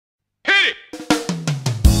it.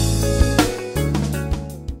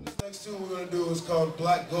 Next tune we're going to do is called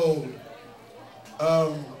Black Gold.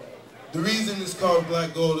 The reason it's called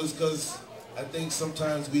Black Gold is because I think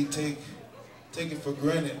sometimes we take it for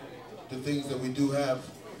granted, the things that we do have.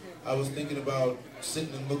 I was thinking about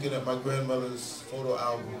sitting and looking at my grandmother's photo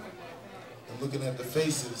album and looking at the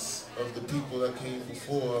faces of the people that came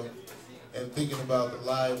before and thinking about the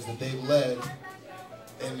lives that they led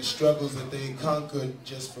and the struggles that they conquered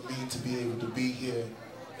just for me to be able to be here,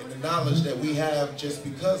 and the knowledge that we have just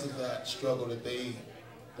because of that struggle that they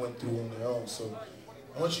went through on their own. So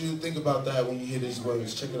I want you to think about that when you hear these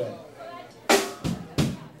words. Check it out.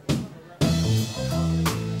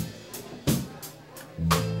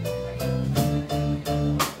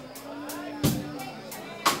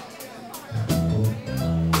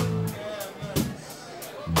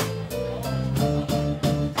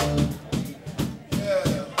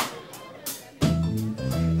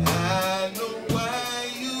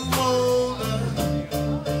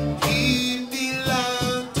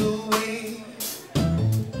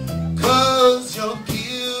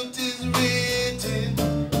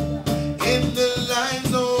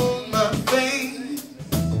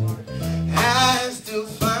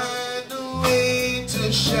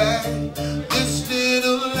 This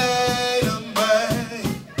little light of mine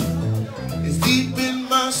is deep in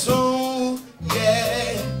my soul,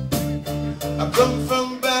 yeah. I come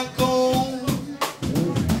from back home.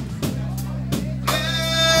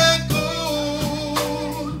 Black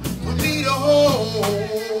gold for me to hold.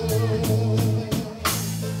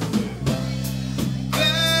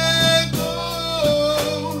 Black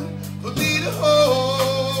gold for me to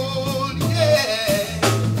hold, yeah.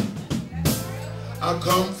 I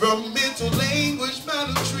come from mental language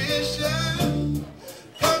malnutrition,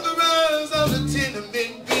 conquerors of the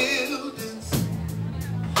tenement buildings,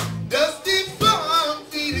 dusty farm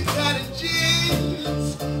feeding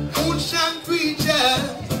cottages, moonshine preachers,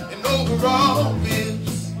 and overall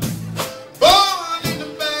bins. Born in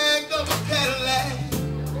the back of a Cadillac,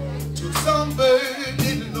 Toussaint bird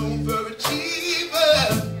in an overachiever.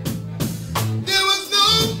 There was no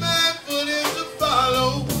man for them to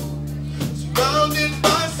follow, surrounded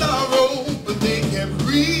by sorrow, but they kept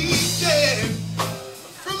reaching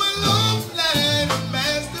from a long line of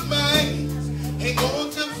masterminds. Hang on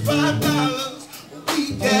to $5 a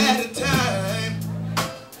week at a time.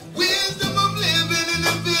 Wisdom of living in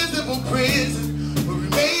invisible prison, but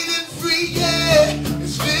remaining free, yeah,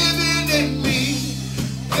 it's living in me.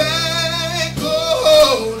 Black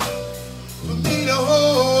gold for me to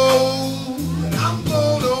hold, and I'm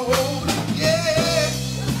gonna hold it, yeah.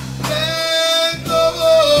 Black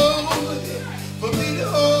gold for me to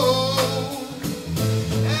hold.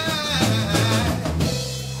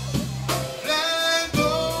 Black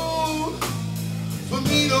gold for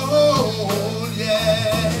me to hold,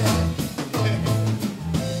 yeah.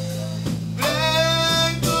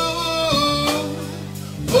 Black gold,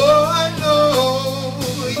 oh I know,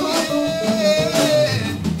 yeah.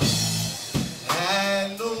 I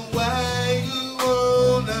know why you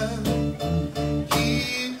wanna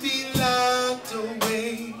keep me locked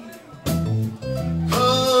away,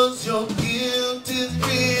 'cause your guilt is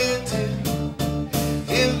written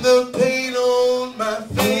in the paint on my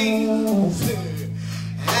face.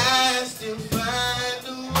 I still find a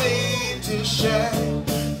way to shine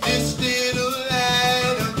this little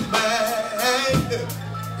light of mine.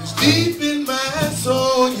 It's deep in my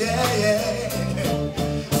soul, yeah, yeah.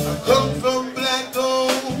 I come from black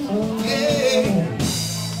gold, yeah.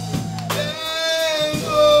 Black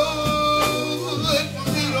gold for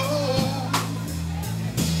me to hold.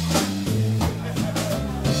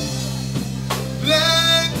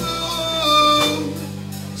 Black gold,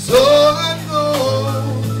 so I know.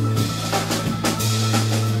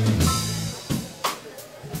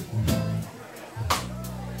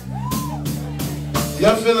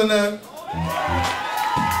 Y'all feeling that?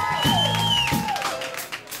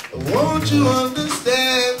 Won't you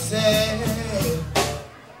understand, say,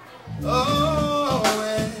 oh,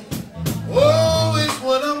 oh, it's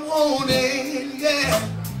what I'm holding, yeah.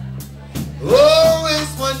 Oh,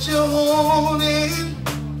 it's what you're holding.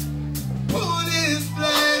 Oh, this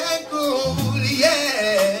black gold,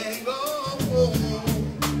 yeah. Gold.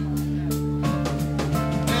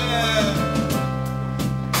 Yeah.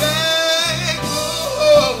 Black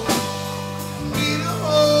gold, me to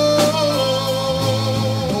hold.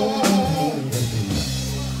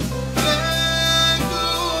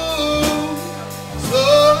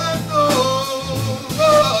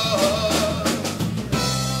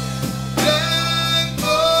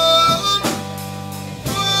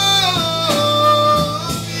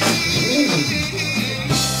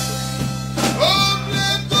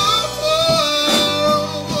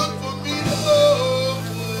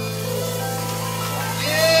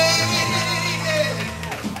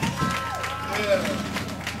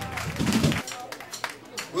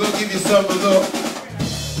 give you something a little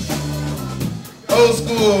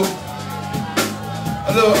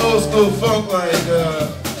old school, funk, like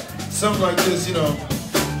something like this, you know.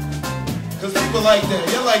 Cause people like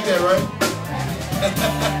that. Y'all like that, right?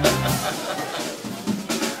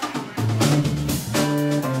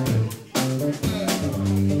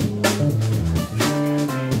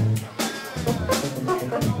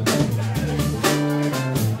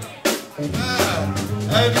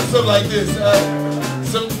 I do something like this.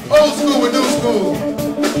 Some old school with new school.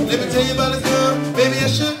 Let me tell you about this girl. Baby, I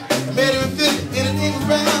should. Made her fit. Anything was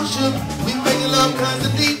brown sugar. We making love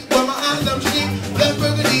constantly. While my eyes I'm cheap. Black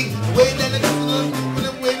burgundy. Way down the kitchen. When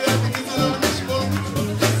I'm way down the kitchen on the mission.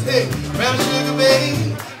 Hey, brown sugar,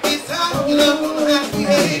 babe. It's time you love on the happy.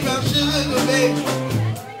 Hey, brown sugar, babe.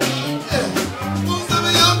 Want some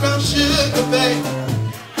of your brown sugar, babe.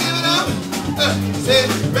 Give it up. Say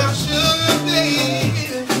brown sugar, babe.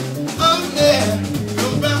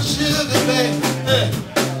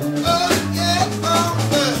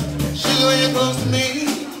 Sugar when you're close to me,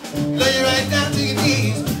 lay you right down to your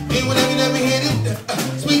knees. Ain't whenever you never hit it,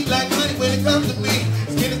 sweet like honey when it comes to me.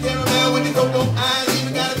 Skin of caramel with the cocoa eyes,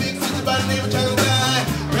 even got a big sister by the name of chocolate pie.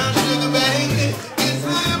 Brown sugar, baby, it's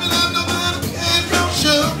high and love nobody and brown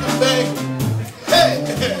sugar, baby. Hey,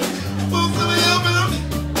 want some of your brown,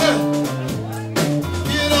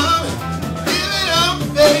 give it up,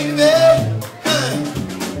 baby.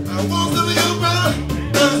 I want some of your brown.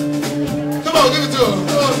 Come on, give it to him.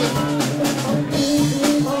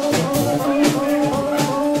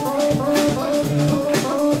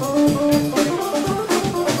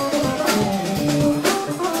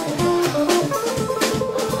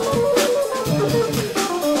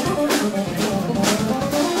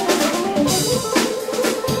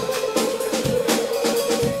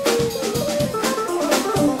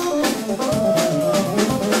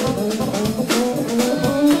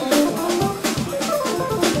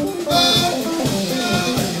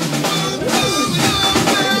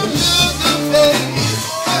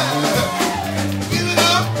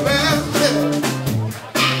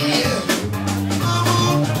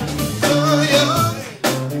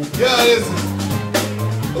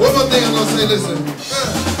 One more thing I'm gonna say, listen.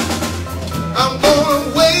 I'm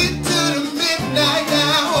gonna wait till the midnight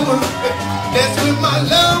hour. That's when my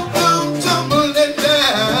love comes tumbling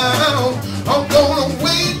down. I'm gonna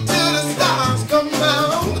wait till the stars come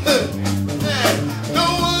out. No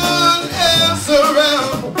one else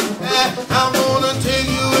around. I'm gonna take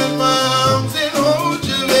you in my arms and hold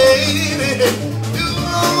you, baby. Do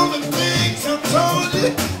all the things I told you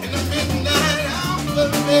in the midnight hour,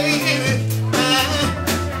 baby.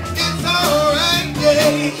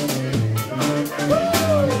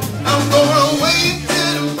 I'm gonna wait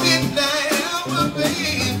till the midnight hour,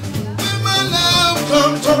 babe. When my love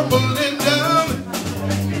comes tumbling down,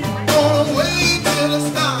 gonna wait till the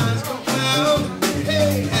stars come down.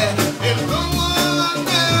 Hey, and no one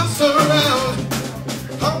else around.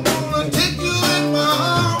 I'm gonna take you in my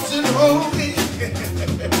arms and hold me.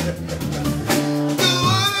 Do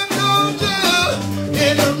what I told you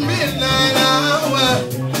in the midnight hour.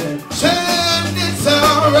 It's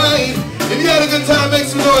alright. If you had a good time, make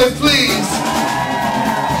some noise, please.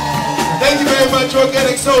 Thank you very much,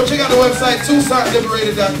 Organix. So check out the website,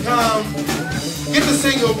 ToussantLiberated.com. Get the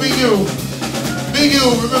single, Be You. Be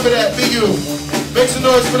You, remember that, Be You. Make some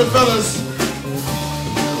noise for the fellas.